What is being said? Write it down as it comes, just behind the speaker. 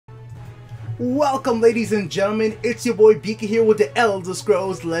Welcome, ladies and gentlemen, it's your boy Biki here with the Elder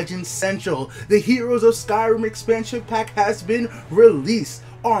Scrolls Legends Central. The Heroes of Skyrim expansion pack has been released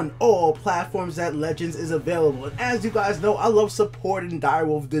on all platforms that Legends is available. And as you guys know, I love supporting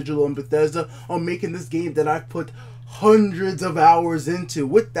Direwolf Digital and Bethesda on making this game that I've put hundreds of hours into.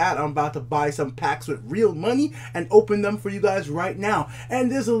 With that, I'm about to buy some packs with real money and open them for you guys right now.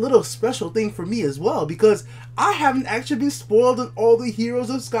 And there's a little special thing for me as well, because I haven't actually been spoiled on all the Heroes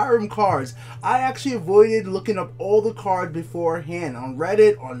of Skyrim cards. I actually avoided looking up all the cards beforehand on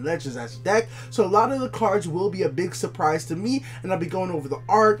Reddit, on Legends as Deck, so a lot of the cards will be a big surprise to me, and I'll be going over the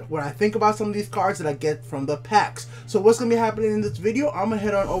art, what I think about some of these cards that I get from the packs. So what's going to be happening in this video, I'm going to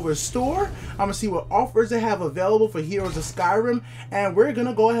head on over to store, I'm going to see what offers they have available for Heroes of Skyrim, and we're going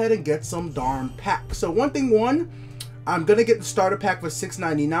to go ahead and get some darn packs. So I'm going to get the starter pack for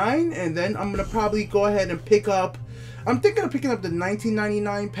 $6.99, and then I'm going to probably go ahead and pick up, I'm thinking of picking up the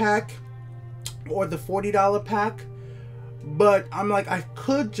 $19.99 pack or the $40 pack, but I'm like, I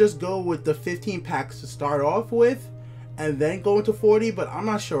could just go with the 15 packs to start off with and then go into 40, but I'm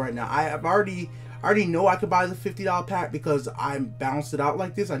not sure right now. I already know I could buy the $50 pack because I bounced it out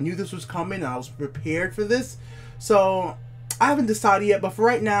like this. I knew this was coming and I was prepared for this, so I haven't decided yet, but for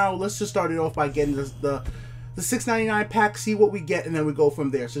right now, let's just start it off by getting the $6.99 pack, see what we get, and then we go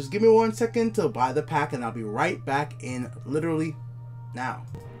from there. So just give me 1 second to buy the pack, and I'll be right back in literally now.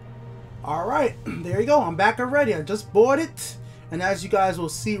 Alright, there you go. I'm back already. I just bought it, and as you guys will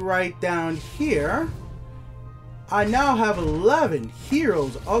see right down here, I now have 11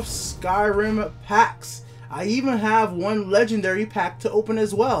 Heroes of Skyrim packs. I even have one legendary pack to open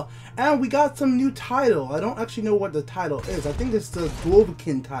as well. And we got some new title. I don't actually know what the title is. I think it's the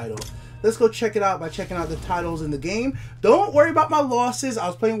Dwarven title. Let's go check it out by checking out the titles in the game. Don't worry about my losses. I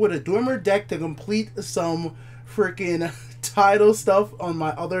was playing with a Dwemer deck to complete some freaking title stuff on my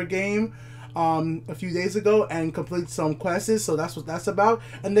other game a few days ago and complete some quests, so that's what that's about.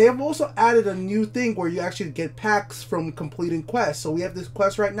 And they have also added a new thing where you actually get packs from completing quests. So we have this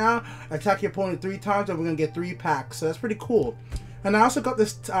quest right now: attack your opponent 3 times and we're gonna get 3 packs, so that's pretty cool. And I also got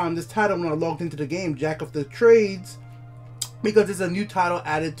this this title when I logged into the game, Jack of the Trades, because there's a new title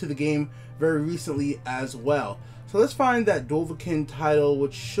added to the game very recently as well. So let's find that Dovahkiin title,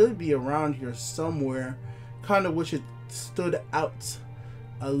 which should be around here somewhere. Kind of wish it stood out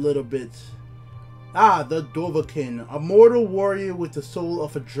a little bit. Ah, the Dovahkiin, a mortal warrior with the soul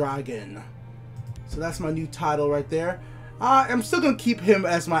of a dragon. So that's my new title right there. I'm still going to keep him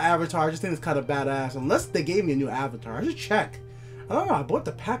as my avatar. I just think it's kind of badass. Unless they gave me a new avatar. I should check. I don't know, I bought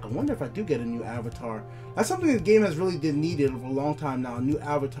the pack. I wonder if I do get a new avatar. That's something the game has really needed for a long time now, new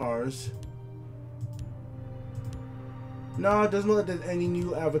avatars. No, it doesn't look like there's any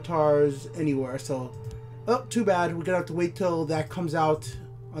new avatars anywhere, so... Oh, too bad. We're gonna have to wait till that comes out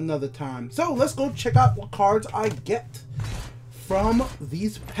another time. So, let's go check out what cards I get from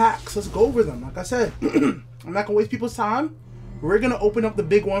these packs. Let's go over them. Like I said, I'm not gonna waste people's time. We're gonna open up the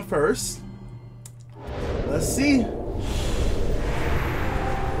big one first. Let's see.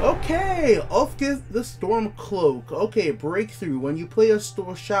 Okay, Ulfgith the Storm Cloak. Okay, breakthrough. When you play a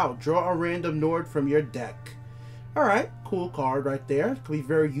store shout, draw a random Nord from your deck. Alright, cool card right there. Could be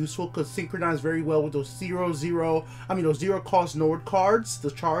very useful, could synchronize very well with those zero cost Nord cards,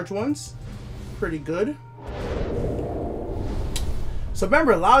 the charge ones. Pretty good. So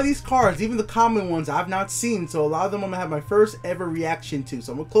remember, a lot of these cards, even the common ones, I've not seen, so a lot of them I'm gonna have my first ever reaction to.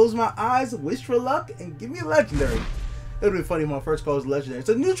 So I'm gonna close my eyes, wish for luck, and give me a legendary. It would be funny if my first card was legendary. It's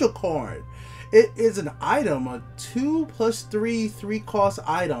a neutral card. It is an item, a 2+3, 3-cost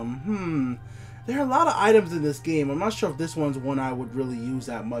item. There are a lot of items in this game. I'm not sure if this one's one I would really use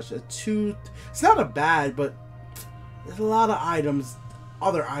that much. It's not a bad, but there's a lot of items,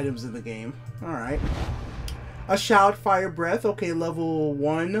 other items in the game. Alright. A Shout, Fire Breath. Okay, level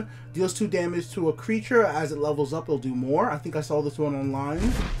 1. Deals 2 damage to a creature. As it levels up, it'll do more. I think I saw this one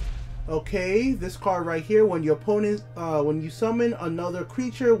online. Okay, this card right here, when your opponent, when you summon another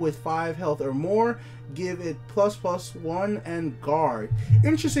creature with 5 health or more, give it ++1 and guard.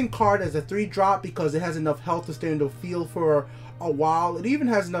 Interesting card as a 3-drop because it has enough health to stay in the field for a while. It even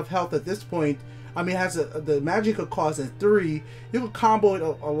has enough health at this point. I mean, it has the magical cost at 3. You can combo it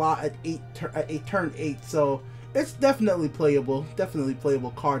a lot at turn 8, so it's definitely playable. Definitely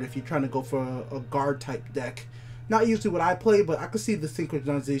playable card if you're trying to go for a guard type deck. Not usually what I play, but I can see the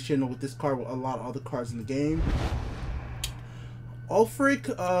synchronization with this card with a lot of other cards in the game. Ulfric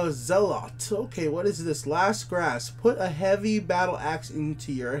Zealot. Okay, what is this? Last Grasp. Put a heavy battle axe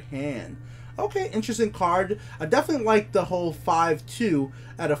into your hand. Okay, interesting card. I definitely like the whole 5/2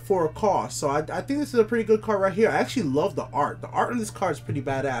 at a 4 cost. So I think this is a pretty good card right here. I actually love the art. The art on this card is pretty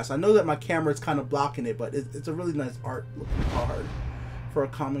badass. I know that my camera is kind of blocking it, but it's a really nice art looking card for a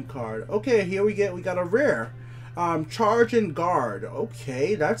common card. Okay, here we got a rare. Charge and guard.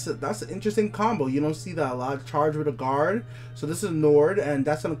 Okay, that's an interesting combo. You don't see that a lot. Charge with a guard. So this is Nord, and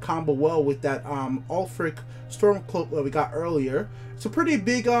that's gonna combo well with that Ulfric Stormcloak that we got earlier. It's a pretty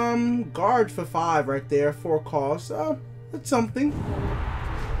big guard for 5 right there, 4 costs. That's something.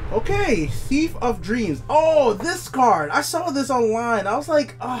 Okay, Thief of Dreams. Oh, this card. I saw this online. I was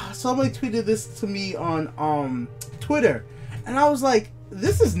like, somebody tweeted this to me on Twitter, and I was like,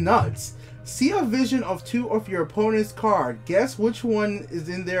 this is nuts. See a vision of 2 of your opponent's card. Guess which one is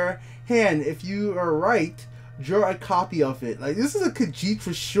in their hand. If you are right, draw a copy of it. Like, this is a Khajiit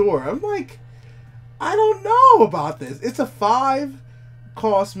for sure. I'm like, I don't know about this. It's a 5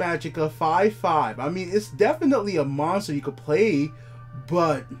 cost Magicka, 5/5. I mean, it's definitely a monster you could play,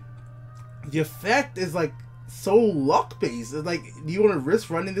 but the effect is like so luck based. It's like, do you want to risk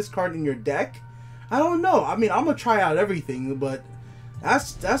running this card in your deck? I don't know. I mean, I'm gonna try out everything, but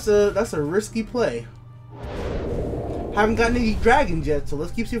that's a risky play. Haven't gotten any dragons yet, so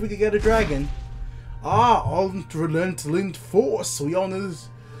let's keep see if we can get a dragon. Unrelenting Force. We all know this.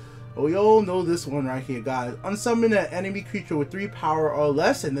 We all know this one right here, guys. Unsummon an enemy creature with 3 power or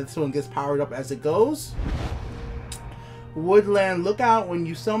less, and this one gets powered up as it goes. Woodland Lookout. When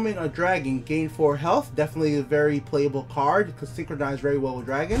you summon a dragon, gain 4 health. Definitely a very playable card. It could synchronize very well with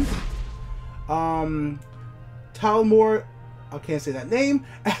dragons. Talmor. I can't say that name.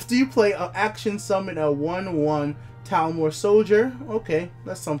 After you play an action, summon a 1/1 Talmor Soldier. Okay,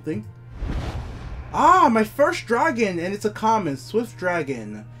 that's something. My first dragon, and it's a common Swift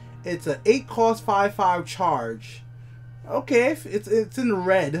Dragon. It's a 8 cost 5/5 charge. Okay, it's in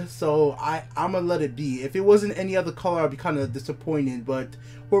red, so I'm gonna let it be. If it wasn't any other color, I'd be kind of disappointed. But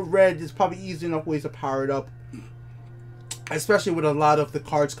with red, it's probably easy enough ways to power it up, especially with a lot of the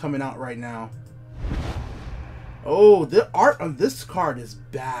cards coming out right now. Oh, the art on this card is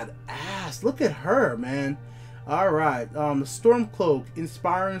badass. Look at her, man. Alright, Stormcloak,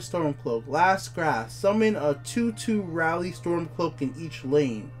 Inspiring Stormcloak, Last Grasp. Summon a 2/2 Rally Stormcloak in each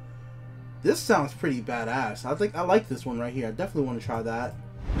lane. This sounds pretty badass. I like this one right here. I definitely want to try that.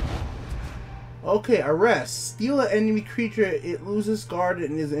 Okay, Arrest. Steal an enemy creature, it loses guard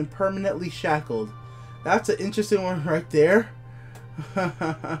and is impermanently shackled. That's an interesting one right there.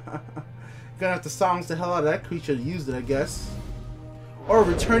 Gonna have to silence the hell out of that creature to use it, I guess. Or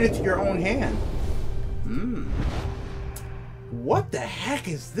return it to your own hand. What the heck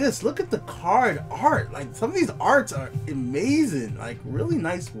is this? Look at the card art. Like, some of these arts are amazing. Like, really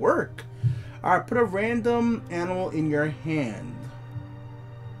nice work. Alright, put a random animal in your hand.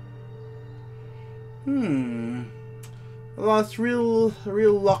 Well, it's real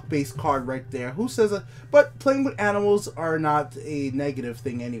luck-based card right there. Who says it? But playing with animals are not a negative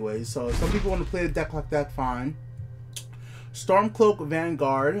thing anyway. So if some people want to play a deck like that, fine. Stormcloak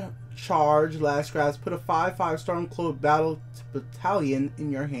Vanguard. Charge, Last Grasp. Put a 5/5 Stormcloak Battle Battalion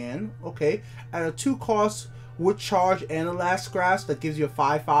in your hand. Okay. At a 2 cost with Charge and a Last Grasp, that gives you a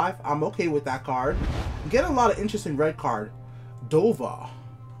 5/5. I'm okay with that card. Get a lot of interesting red card. Dova.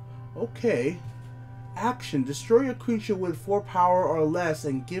 Okay. Action. Destroy a creature with 4 power or less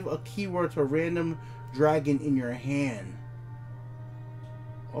and give a keyword to a random dragon in your hand.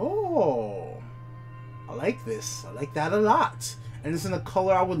 Oh. I like this. I like that a lot. And it's in a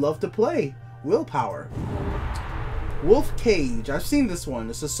color I would love to play. Willpower. Wolf Cage. I've seen this one.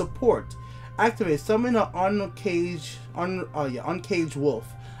 It's a support. Activate. Summon an uncaged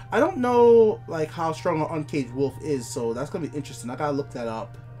wolf. I don't know like how strong an uncaged wolf is, so that's gonna be interesting. I gotta look that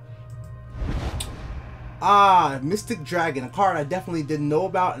up. Mystic Dragon, a card I definitely didn't know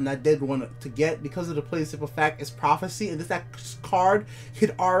about and I did want to get because of the plain simple fact it's Prophecy, and this card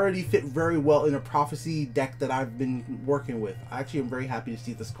could already fit very well in a Prophecy deck that I've been working with. I actually am very happy to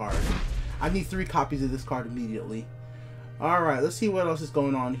see this card. I need 3 copies of this card immediately. Alright, let's see what else is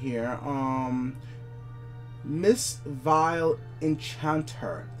going on here. Miss Vile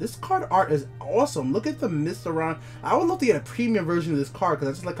Enchanter. This card art is awesome. Look at the mist around. I would love to get a premium version of this card because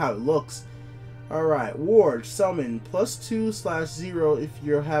I just like how it looks. Alright, Ward. Summon +2/0 if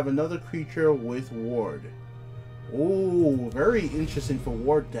you have another creature with Ward. Oh, very interesting for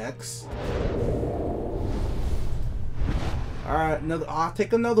Ward decks. Alright, I'll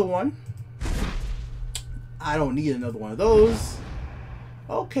take another one. I don't need another one of those.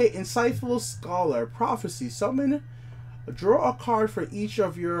 Okay, Insightful Scholar. Prophecy. Summon. Draw a card for each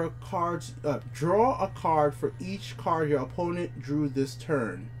of your cards. Draw a card for each card your opponent drew this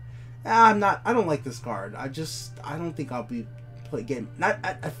turn. I don't like this card. I don't think I'll be getting not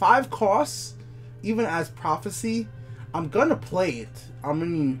at 5 costs, even as prophecy. I'm gonna play it. I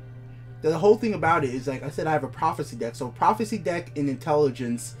mean, the whole thing about it is, like I said, I have a prophecy deck. So prophecy deck in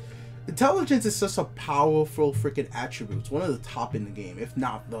intelligence. Intelligence is just a powerful freaking attribute. It's one of the top in the game, if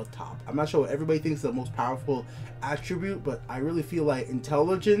not the top. I'm not sure what everybody thinks is the most powerful attribute, but I really feel like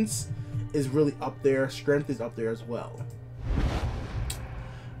intelligence is really up there. Strength is up there as well.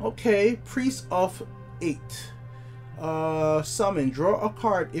 Okay, Priest of 8. Summon. Draw a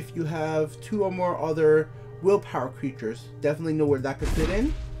card if you have 2 or more other willpower creatures. Definitely know where that could fit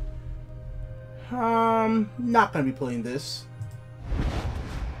in. Not gonna be playing this.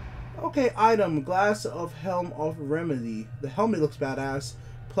 Okay, item. Glass of Helm of Remedy. The helmet looks badass.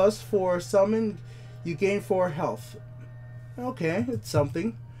 +4 summon. You gain 4 health. Okay, it's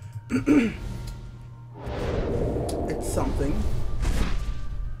something. It's something.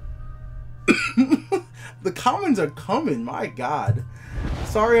 The commons are coming, my god.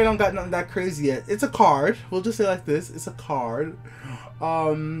 Sorry I don't got nothing that crazy yet. It's a card. We'll just say it like this. It's a card.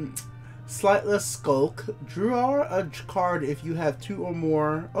 Slightless Skulk. Draw a card if you have 2 or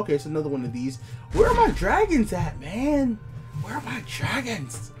more. Okay, it's another one of these. Where are my dragons at, man? Where are my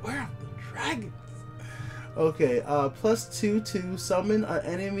dragons? Where are the dragons? Okay, +2 to summon an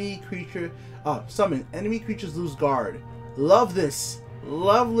enemy creature. Summon. Enemy creatures lose guard. Love this.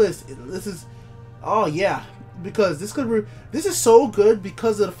 Love this. This is... Oh, yeah. Because this is so good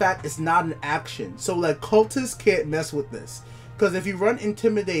because of the fact it's not an action. So, like, cultists can't mess with this. Because if you run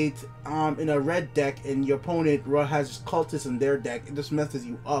Intimidate in a red deck and your opponent has cultists in their deck, it just messes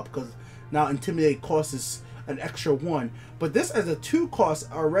you up because now Intimidate costs an extra 1. But this as a 2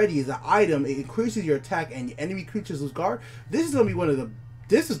 cost already is an item. It increases your attack and your enemy creatures lose guard. This is going to be one of the...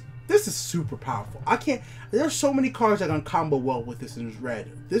 This is super powerful. I can't... There's so many cards that can combo well with this in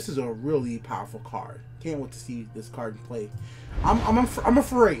red. This is a really powerful card. Can't wait to see this card in play. I'm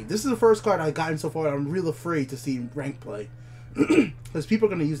afraid. This is the first card I've gotten so far. I'm real afraid to see rank play. Because people are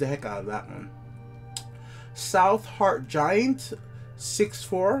going to use the heck out of that one. South Heart Giant.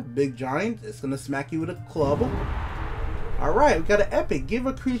 6/4. Big giant. It's going to smack you with a club. Alright, we got an epic. Give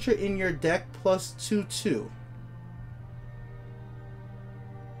a creature in your deck +2/2.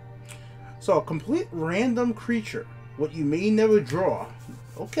 So, a complete random creature. What you may never draw.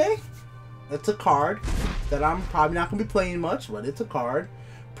 Okay. That's a card that I'm probably not going to be playing much, but it's a card.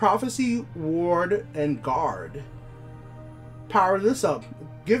 Prophecy, Ward, and Guard. Power this up.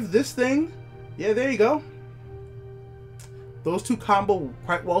 Give this thing... Yeah, there you go. Those two combo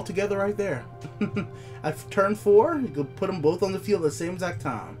quite well together right there. At turn 4, you can put them both on the field at the same exact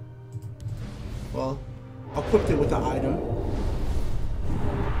time. Well, I equipped it with the item.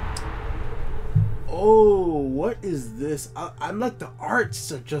 Oh, what is this? I'm like, the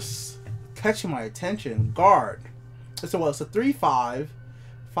arts are just catching my attention. Guard. So, well, it's a 3/5.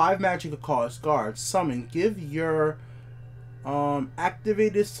 5 magic cost. Guard. Summon. Give your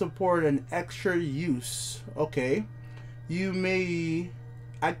activated support an extra use. Okay. You may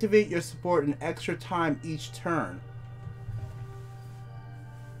activate your support an extra time each turn.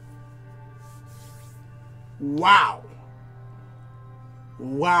 Wow.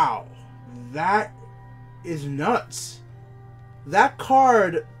 Wow. That is nuts. That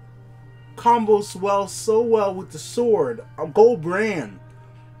card combos so well with the sword. A gold brand.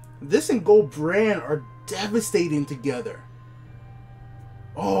 This and gold brand are devastating together.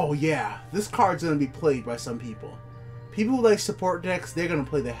 Oh yeah, this card's gonna be played by some people. People who like support decks, they're gonna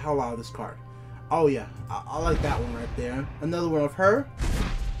play the hell out of this card. Oh yeah, I like that one right there. Another one of her.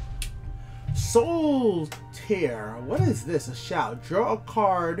 Soul Tear. What is this? A shout. Draw a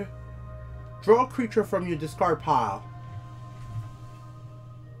card. Draw a creature from your discard pile.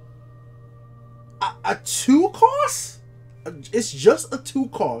 A 2 cost? It's just a 2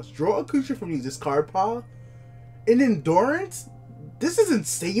 cost. Draw a creature from your discard pile. In Endurance? This is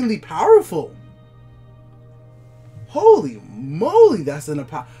insanely powerful. Holy moly, that's in a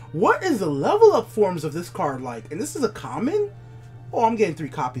power. What is the level up forms of this card like? And this is a common? Oh, I'm getting 3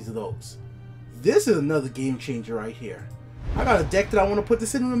 copies of those. This is another game changer right here. I got a deck that I want to put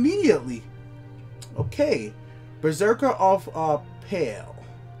this in immediately. Okay. Berserker of Pale.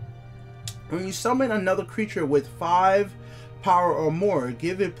 When you summon another creature with 5 power or more,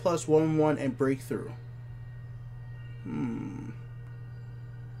 give it +1/1 and breakthrough.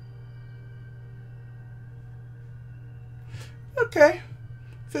 Okay.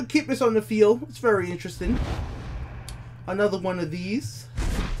 If you'll keep this on the field, it's very interesting. Another one of these.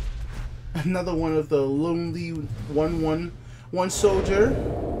 Another one of the lonely 1/1 soldier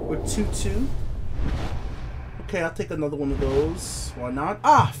with 2/2. Okay, I'll take another one of those. Why not?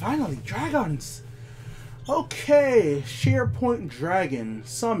 Ah, finally, dragons. Okay, SharePoint Dragon.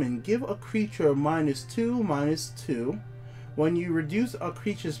 Summon. Give a creature -2/-2. When you reduce a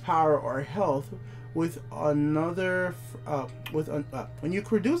creature's power or health with another, when you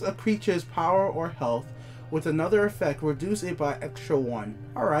reduce a creature's power or health with another effect, reduce it by extra 1.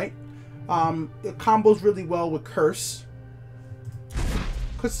 All right. It combos really well with Curse.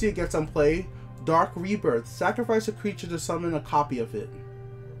 Could see it get some play. Dark Rebirth. Sacrifice a creature to summon a copy of it.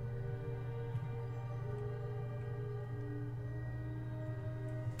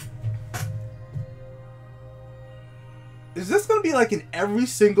 Is this gonna be like in every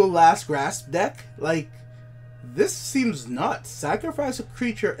single Last Grasp deck? Like, this seems nuts. Sacrifice a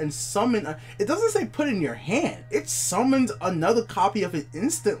creature and summon it doesn't say put in your hand. It summons another copy of it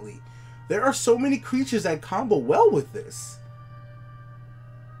instantly. There are so many creatures that combo well with this.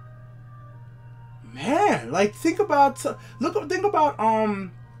 Man, like think about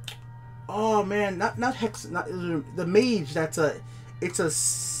oh man, not Hex, not the Mage. It's a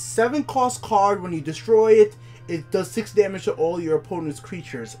 7-cost card. When you destroy it, it does 6 damage to all your opponent's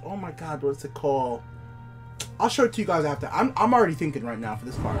creatures. Oh my god, what's it called? I'll show it to you guys after. I'm already thinking right now for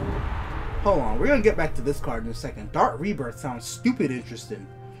this card. Hold on, we're gonna get back to this card in a second. Dark Rebirth sounds stupid interesting.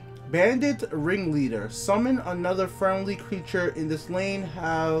 Bandit Ringleader. Summon another friendly creature in this lane.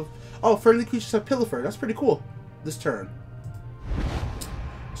 Friendly creatures have Pilfer. That's pretty cool. This turn.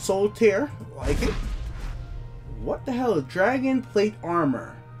 Soul Tear. Like it. What the hell? Dragon Plate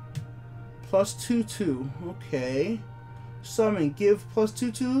Armor. +2/2. Okay. Summon. Give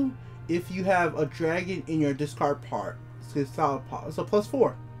 +2/2 if you have a dragon in your discard part. It's a solid pot. It's a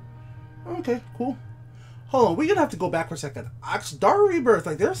 +4. Okay, cool. Hold on, we're gonna have to go back for a second. Dark Rebirth,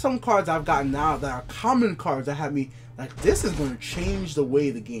 like there's some cards I've gotten now that are common cards that have me like, this is gonna change the way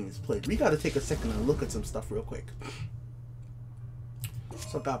the game is played. We gotta take a second and look at some stuff real quick.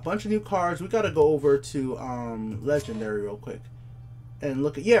 So I've got a bunch of new cards. We gotta go over to Legendary real quick and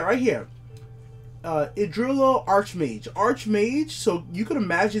look at, yeah, right here. Idrilo Archmage. Archmage, so you could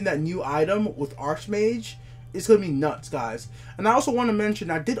imagine that new item with Archmage. It's gonna be nuts, guys. And I also want to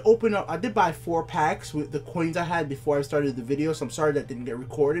mention, I did buy 4 packs with the coins I had before I started the video, so I'm sorry that didn't get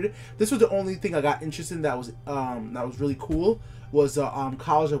recorded. This was the only thing I got interested in that was really cool, was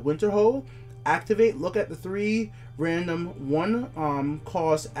College of Winterhold. Activate, look at the 3 random 1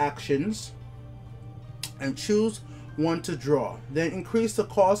 cost actions and choose 1 to draw. Then increase the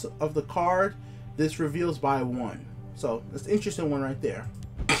cost of the card this reveals by 1. So that's an interesting one right there.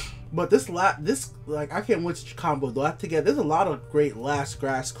 But this like, I can't wait to combo that together. There's a lot of great Last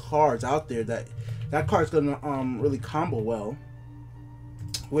Grasp cards out there that card's gonna really combo well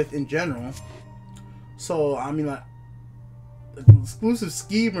with in general. So I mean, like Exclusive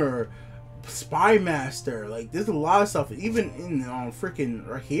Schemer, Spy Master, like there's a lot of stuff. Even in freaking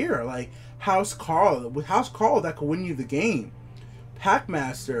right here, like House Carl, with House Carl that could win you the game.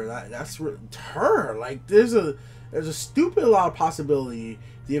 Packmaster, that's her. Like there's a stupid lot of possibility.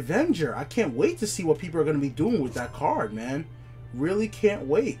 The Avenger, I can't wait to see what people are going to be doing with that card, man. Really can't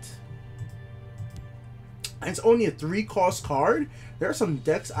wait. And it's only a 3-cost card. There are some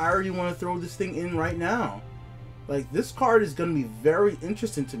decks I already want to throw this thing in right now. Like, this card is going to be very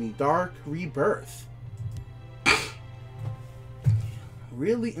interesting to me. Dark Rebirth.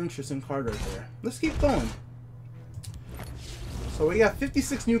 Really interesting card right there. Let's keep going. So we got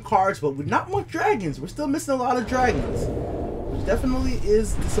 56 new cards, but with not much dragons. We're still missing a lot of dragons, which definitely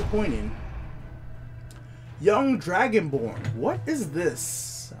is disappointing. Young Dragonborn. What is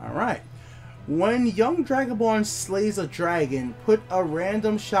this? Alright. When Young Dragonborn slays a dragon, put a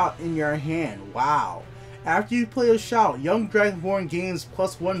random shout in your hand. Wow. After you play a shout, Young Dragonborn gains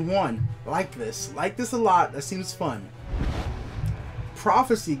 +1/1. Like this. Like this a lot. That seems fun.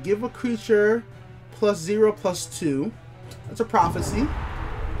 Prophecy. Give a creature +0/+2. That's a prophecy.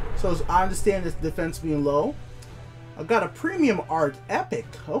 So I understand this defense being low. I've got a premium art epic.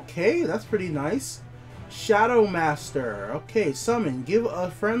 Okay, that's pretty nice. Shadow Master. Okay, summon. Give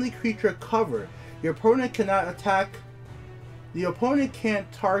a friendly creature cover. Your opponent cannot attack. The opponent can't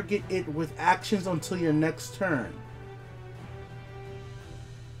target it with actions until your next turn.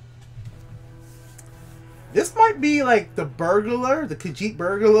 This might be like the burglar, the Khajiit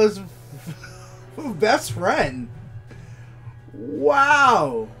burglar's best friend.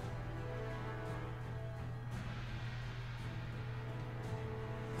 Wow.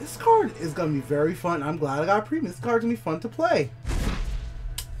 This card is going to be very fun. I'm glad I got a premium. This card's going to be fun to play.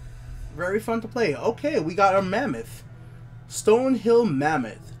 Very fun to play. Okay, we got a Mammoth. Stonehill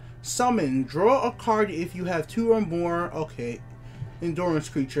Mammoth. Summon. Draw a card if you have 2 or more. Okay. Endurance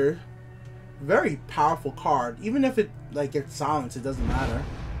creature. Very powerful card. Even if it like gets silenced, it doesn't matter.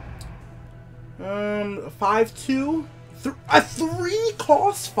 5/2. A 3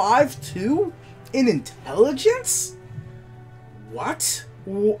 cost 5/2 in intelligence? What?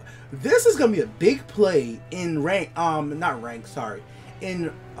 This is gonna be a big play in rank. Not rank. Sorry,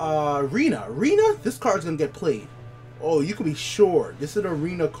 in arena. Arena. This card's gonna get played. Oh, you can be sure. This is an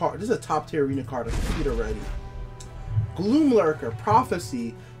arena card. This is a top tier arena card. I can see it already. Gloom Lurker,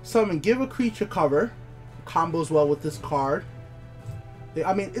 Prophecy, summon, give a creature cover. Combos well with this card.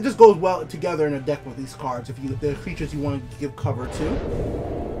 I mean, it just goes well together in a deck with these cards. If the creatures you want to give cover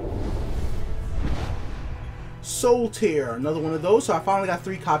to. Soul Tear, another one of those. So I finally got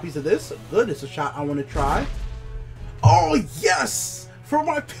 3 copies of this. Good, it's a shot I want to try. Oh yes, for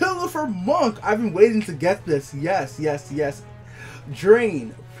my Pillar Monk. I've been waiting to get this. Yes, yes, yes.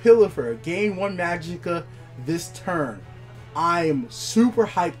 Drain, Pillar, gain 1 Magicka this turn. I am super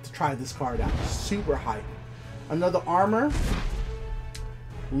hyped to try this card out. Super hyped. Another armor.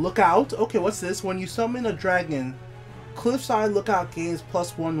 Lookout. Okay, what's this? When you summon a dragon, Cliffside Lookout gains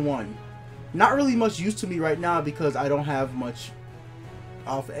 +1/1. Not really much use to me right now because I don't have much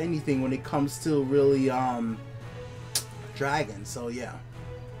of anything when it comes to really dragons. So yeah.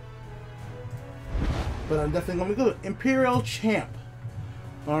 But I'm definitely gonna go Imperial Champ.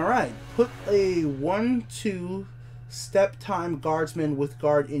 Alright, put a 1/2 step time guardsman with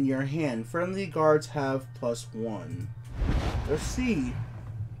guard in your hand. Friendly guards have +1. Let's see.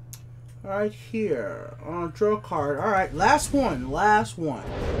 Right here. Draw a card. Alright, last one. Last one.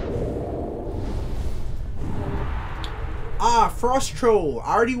 Frost Troll.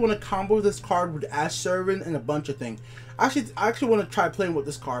 I already want to combo this card with Ash Servant and a bunch of things. I actually want to try playing with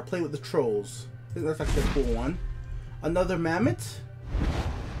this card. Play with the trolls. I think that's actually a cool one. Another Mammoth.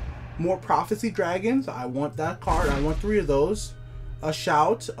 More Prophecy Dragons. I want that card. I want 3 of those. A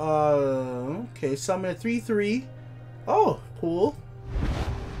Shout. Okay, summon a 3/3. Oh, cool.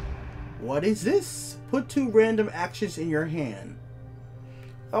 What is this? Put 2 random actions in your hand.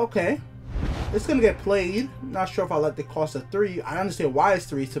 Okay. It's gonna get played. Not sure if I like the cost of 3. I understand why it's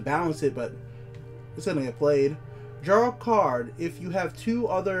 3 to balance it, but it's gonna get played. Draw a card. If you have 2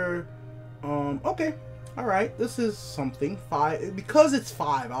 other okay. Alright, this is something. 5. Because it's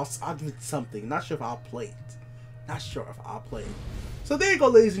 5, I'll give it something. Not sure if I'll play it. Not sure if I'll play it. So there you go,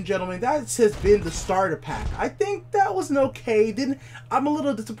 ladies and gentlemen. That has been the starter pack. I think that was an okay. I'm a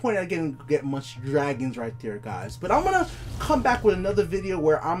little disappointed I didn't get much dragons right there, guys. But I'm gonna come back with another video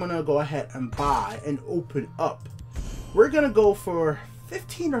where I'm gonna go ahead and buy and open up. We're gonna go for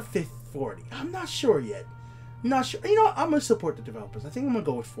 15 or 40. I'm not sure yet. Not sure. You know what? I'm gonna support the developers. I think I'm gonna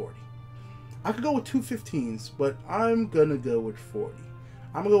go with 40. I could go with 2 15s, but I'm gonna go with 40.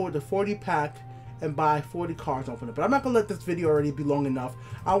 I'm gonna go with the 40 pack and buy 40 cards and open it. But I'm not gonna let this video already be long enough.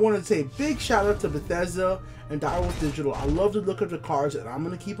 I want to say a big shout out to Bethesda and Direwolf Digital. I love the look of the cards, and I'm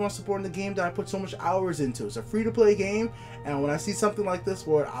gonna keep on supporting the game that I put so much hours into. It's a free-to-play game, and when I see something like this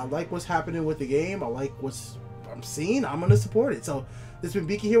where I like what's happening with the game, I like what's I'm seeing, I'm gonna support it. So this has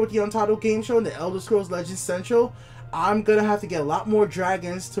been Biki here with the Untitled Game Show and the Elder Scrolls Legends Central. I'm gonna have to get a lot more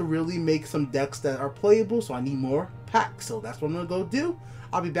dragons to really make some decks that are playable, so I need more packs. So that's what I'm gonna go do.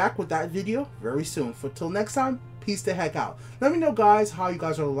 I'll be back with that video very soon. For till next time, peace the heck out. Let me know, guys, how you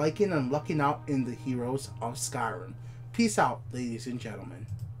guys are liking and lucking out in the Heroes of Skyrim. Peace out, ladies and gentlemen.